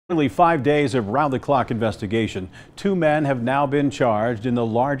Nearly 5 days of round-the-clock investigation. 2 men have now been charged in the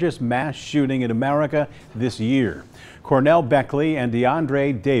largest mass shooting in America this year. Cornell, Beckley and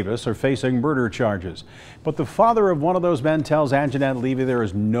Deondre Davis are facing murder charges. But the father of one of those men tells Anjanette Levy there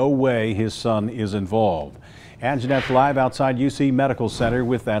is no way his son is involved. Anjanette's live outside UC Medical Center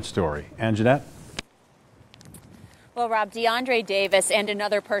with that story. Anjanette? Well, Rob, Deondre Davis and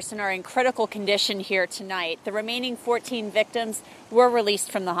another person are in critical condition here tonight. The remaining 14 victims were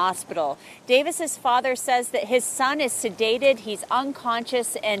released from the hospital. Davis's father says that his son is sedated, he's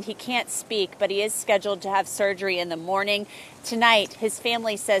unconscious, and he can't speak, but he is scheduled to have surgery in the morning. Tonight, his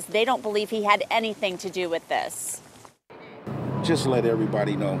family says they don't believe he had anything to do with this. Just let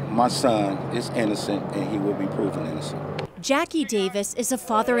everybody know my son is innocent and he will be proven innocent. Jackie Davis is a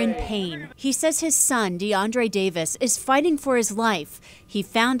father in pain. He says his son, Deondre Davis, is fighting for his life. He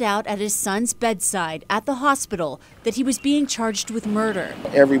found out at his son's bedside at the hospital that he was being charged with murder.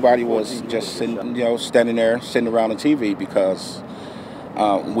 Everybody was just sitting, standing there, sitting around the TV because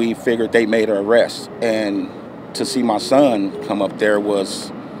we figured they made an arrest. And to see my son come up there it's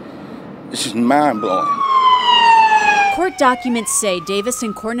just mind-blowing. Court documents say Davis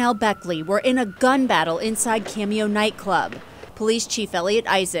and Cornell Beckley were in a gun battle inside Cameo nightclub. Police Chief Elliot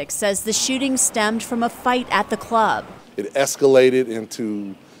Isaac says the shooting stemmed from a fight at the club. It escalated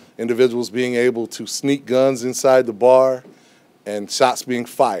into individuals being able to sneak guns inside the bar and shots being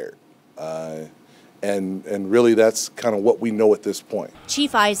fired. And really that's kind of what we know at this point.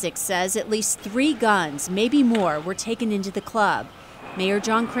 Chief Isaac says at least 3 guns, maybe more, were taken into the club. Mayor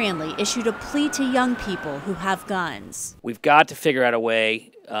John Cranley issued a plea to young people who have guns. We've got to figure out a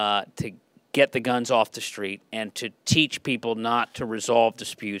way to get the guns off the street and to teach people not to resolve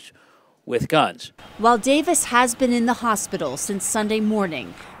disputes with guns. While Davis has been in the hospital since Sunday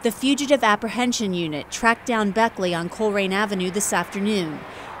morning, the Fugitive Apprehension Unit tracked down Beckley on Colerain Avenue this afternoon.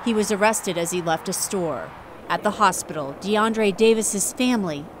 He was arrested as he left a store. At the hospital, Deondre Davis's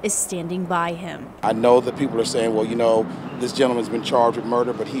family is standing by him. I know that people are saying, well, this gentleman's been charged with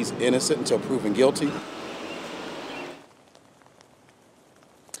murder, but he's innocent until proven guilty.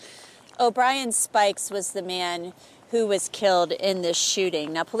 O'Brien Spikes was the man who was killed in this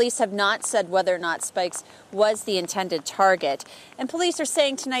shooting. Now, police have not said whether or not Spikes was the intended target. And police are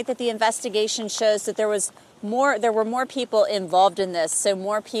saying tonight that the investigation shows that there were more people involved in this, so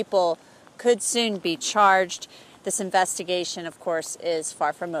more people could soon be charged. This investigation, of course, is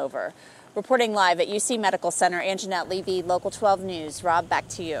far from over. Reporting live at UC Medical Center, Anjanette Levy, Local 12 News. Rob, back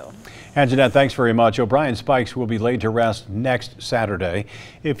to you. Anjanette, thanks very much. O'Brien Spikes will be laid to rest next Saturday.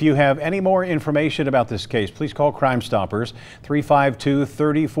 If you have any more information about this case, please call Crime Stoppers.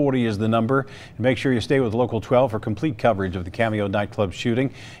 352-3040 is the number. And make sure you stay with Local 12 for complete coverage of the Cameo nightclub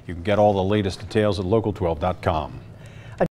shooting. You can get all the latest details at local12.com.